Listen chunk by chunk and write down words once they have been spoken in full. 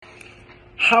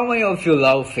How many of you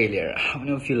love failure? How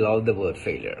many of you love the word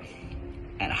failure?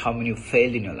 And how many you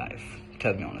failed in your life?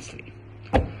 Tell me honestly.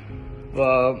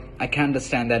 Well, I can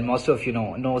understand that most of you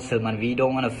know, no Salman, we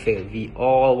don't want to fail. We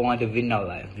all want to win our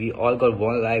life. We all got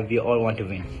one life, we all want to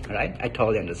win, right? I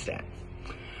totally understand.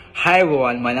 Hi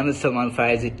everyone, my name is Salman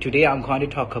Faizi. Today I'm going to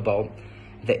talk about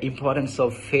the importance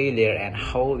of failure and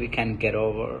how we can get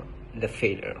over the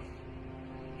failure.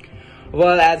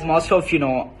 Well, as most of you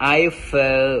know, I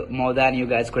fell more than you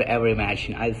guys could ever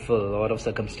imagine. I fell a lot of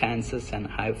circumstances and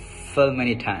I fell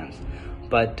many times.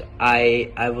 But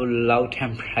I would love to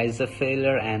embrace the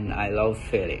failure and I love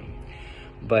failing.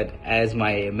 But as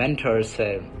my mentor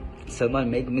said, Salman,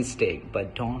 make mistake,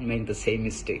 but don't make the same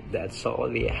mistake. That's all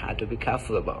we have to be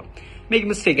careful about. Make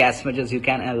mistake as much as you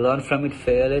can and learn from it,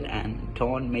 fail it, and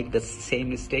don't make the same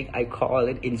mistake. I call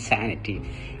it insanity.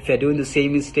 If you're doing the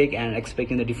same mistake and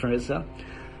expecting the different result,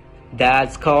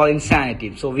 that's called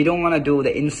insanity. So we don't want to do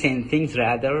the insane things.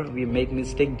 Rather, we make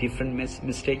different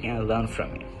mistake and learn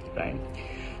from it, right?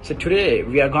 So today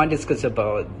we are going to discuss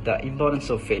about the importance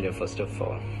of failure first of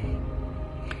all.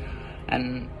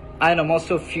 And I know most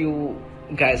of you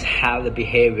guys have the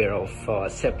behavior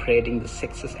of separating the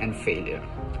success and failure.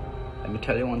 Let me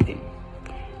tell you one thing.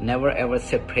 Never ever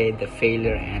separate the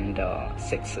failure and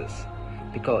success,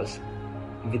 because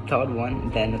without one,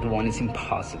 then the one is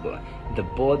impossible. The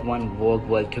both one work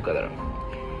well together.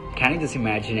 Can you just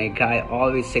imagine a guy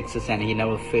always success and he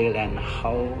never failed, and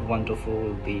how wonderful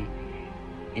will be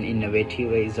in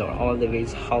innovative ways or all the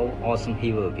ways how awesome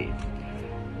he will be?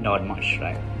 Not much,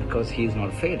 right? Because he is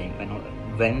not failing.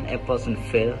 When a person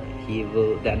fails,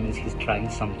 that means he's trying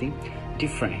something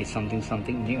different. He's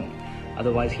something new.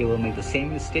 Otherwise, he will make the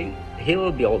same mistake. He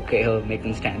will be okay. He'll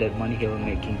making standard money. He will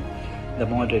making the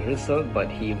moderate result, but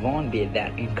he won't be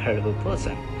that incredible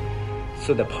person.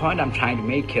 So the point I'm trying to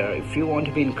make here, if you want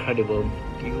to be incredible,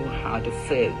 you have to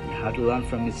fail. You have to learn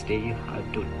from mistake. You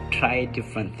have to try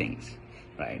different things,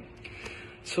 right?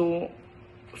 So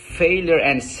failure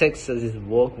and success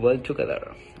work well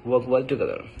together.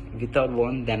 Without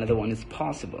one, the another one is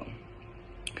possible.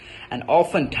 And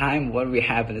oftentimes what we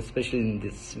happen, especially in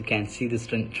this, we can see this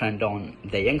trend on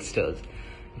the youngsters,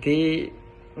 they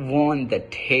want the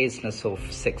tasteness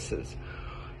of success.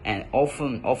 And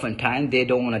oftentimes they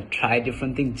don't want to try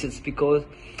different things just because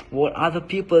what other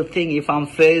people think. If I'm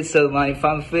failed,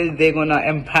 they're gonna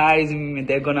embarrass me,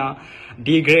 they're gonna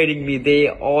degrading me. They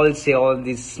all say all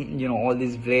these, all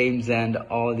these blames and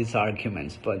all these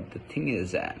arguments. But the thing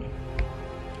is that,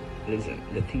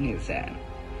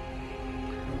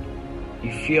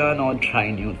 if you are not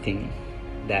trying new thing,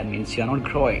 that means you are not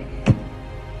growing.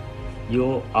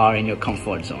 You are in your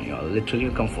comfort zone. You are literally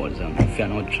in your comfort zone. If you are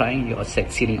not trying, you are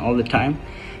succeeding all the time.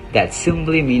 That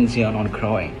simply means you are not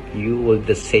growing. You were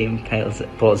the same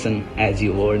person as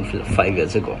you were 5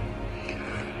 years ago.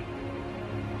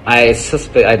 I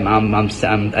suspect,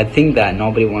 I think that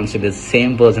nobody wants to be the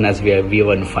same person as we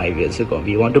were 5 years ago.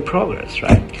 We want to progress,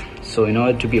 right? So in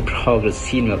order to be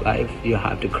progress in your life, you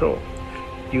have to grow.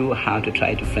 You have to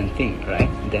try different things, right?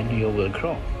 Then you will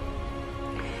grow.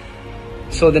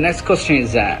 So the next question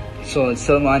is that, so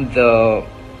Salman, the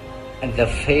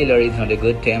failure is not a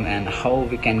good term, and how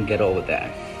we can get over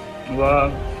that?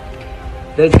 Well,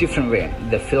 there's different way.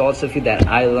 The philosophy that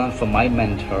I learned from my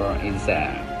mentor is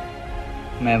that,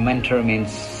 my mentor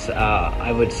means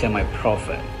I would say my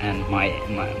prophet, and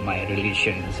my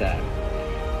religion is that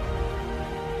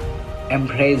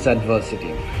embrace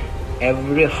adversity.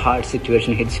 Every hard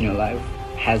situation hits in your life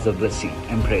has a blessing.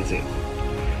 Embrace it.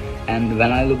 And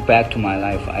when I look back to my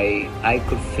life, I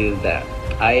could feel that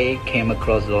I came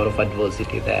across a lot of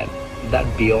adversity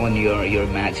that beyond your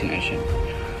imagination.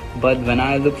 But when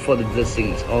I look for the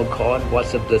blessings, oh God,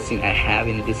 what's the blessing I have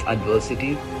in this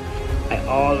adversity? I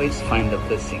always find the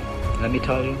blessing. Let me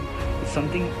tell you, it's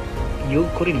something you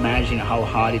couldn't imagine how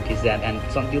hard it is that, and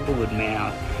some people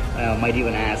might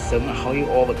even ask someone how you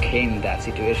overcame that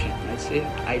situation. I say,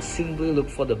 I simply look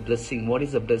for the blessing. What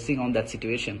is the blessing on that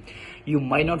situation? You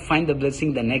might not find the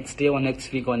blessing the next day or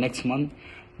next week or next month,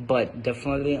 but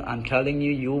definitely I'm telling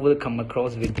you, you will come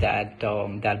across with that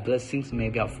blessings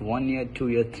maybe after 1 year, 2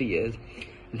 years, 3 years.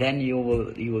 Then you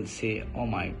will say, oh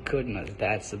my goodness,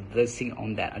 that's a blessing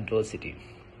on that adversity.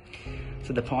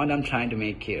 So the point I'm trying to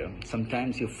make here,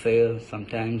 sometimes you fail,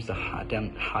 sometimes the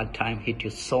hard time hit you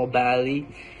so badly,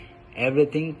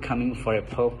 everything coming for a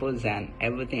purpose, and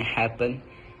everything happened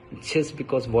just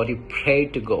because what you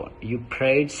prayed to God. You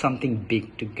prayed something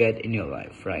big to get in your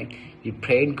life, right? You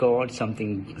prayed God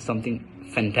something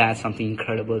fantastic, something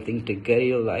incredible thing to get in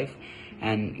your life,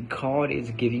 and God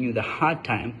is giving you the hard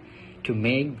time to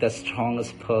make the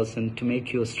strongest person, to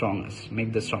make you strongest,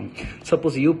 make the strong.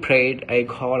 Suppose you prayed,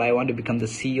 God, I want to become the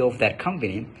CEO of that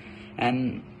company,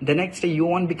 and the next day you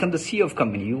want to become the CEO of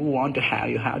company. You have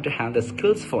to have the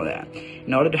skills for that.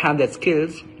 In order to have that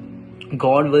skills,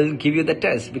 God will give you the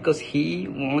test, because He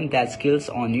wants that skills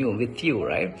on you, with you,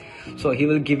 right? So He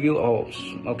will give you,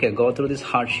 go through this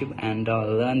hardship and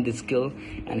learn this skill,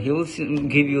 and He will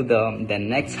give you the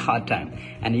next hard time,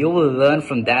 and you will learn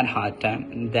from that hard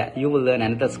time, that you will learn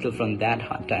another skill from that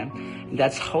hard time.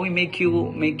 That's how He make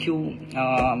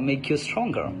you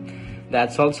stronger.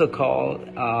 That's also called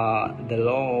the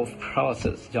law of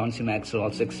process. John C. Maxwell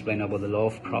also explained about the law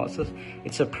of process.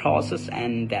 It's a process,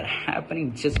 and that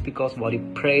happening just because what you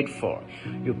prayed for.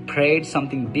 You prayed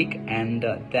something big, and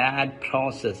that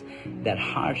process, that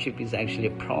hardship is actually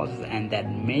a process, and that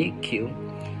make you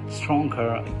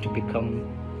stronger to become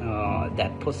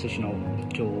that position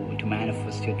to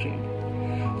manifest your dream.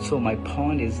 So my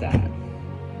point is that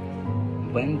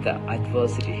when the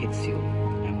adversity hits you,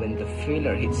 and when the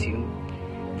failure hits you,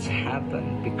 it's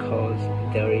happened because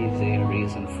there is a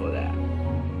reason for that.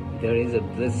 There is a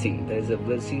blessing. There is a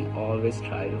blessing. Always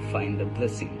try to find the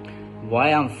blessing.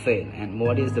 Why I'm failed, and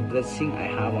what is the blessing I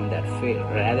have on that fail,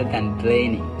 rather than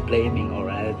blaming, or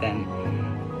rather than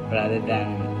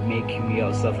making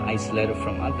yourself isolated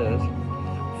from others.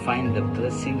 Find the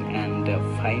blessing and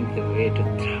find the way to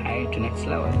thrive to next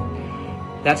level.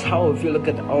 That's how, if you look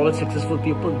at all successful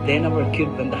people, they never quit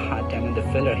when the hard time and the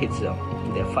failure hits them.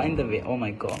 They find the way. Oh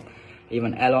my God.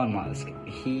 Even Elon Musk,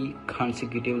 he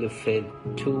consecutively failed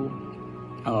 2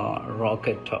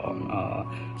 rocket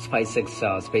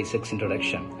SpaceX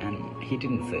introduction, and he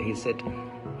didn't fail. He said,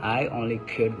 I only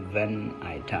quit when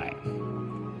I die.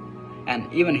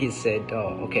 And even he said,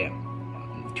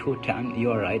 2 times,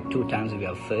 you are right, 2 times we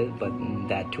have failed, but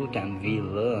that 2 times we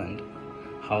learned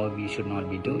how we should not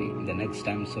be doing the next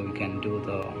time, so we can do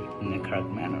in a correct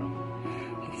manner.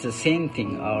 It's the same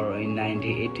thing. In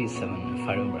 1987, if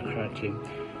I remember correctly,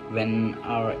 when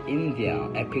our India,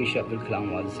 APJ Abdul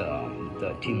Kalam was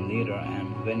the team leader,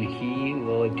 and when he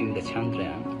was doing the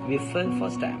Chandrayaan, we failed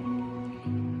first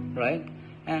time, right?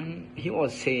 And he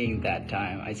was saying that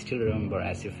time, I still remember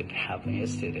as if it happened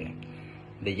yesterday,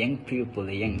 the young people,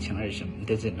 the young generation,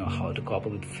 doesn't know how to cope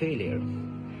with failure,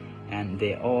 and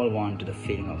they all want the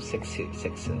feeling of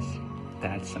success.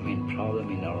 That's the main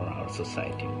problem in our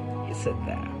society. He said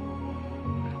that.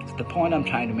 So the point I'm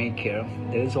trying to make here,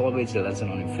 there is always a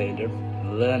lesson on failure.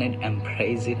 Learn it,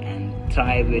 embrace it, and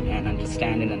thrive it, and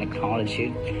understand it, and acknowledge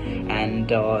it, and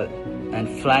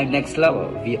fly next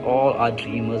level. We all are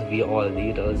dreamers, we all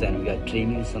leaders, and we are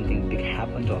dreaming something big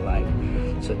happen to our life.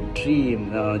 So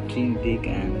dream big,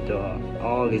 and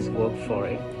always work for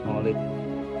it.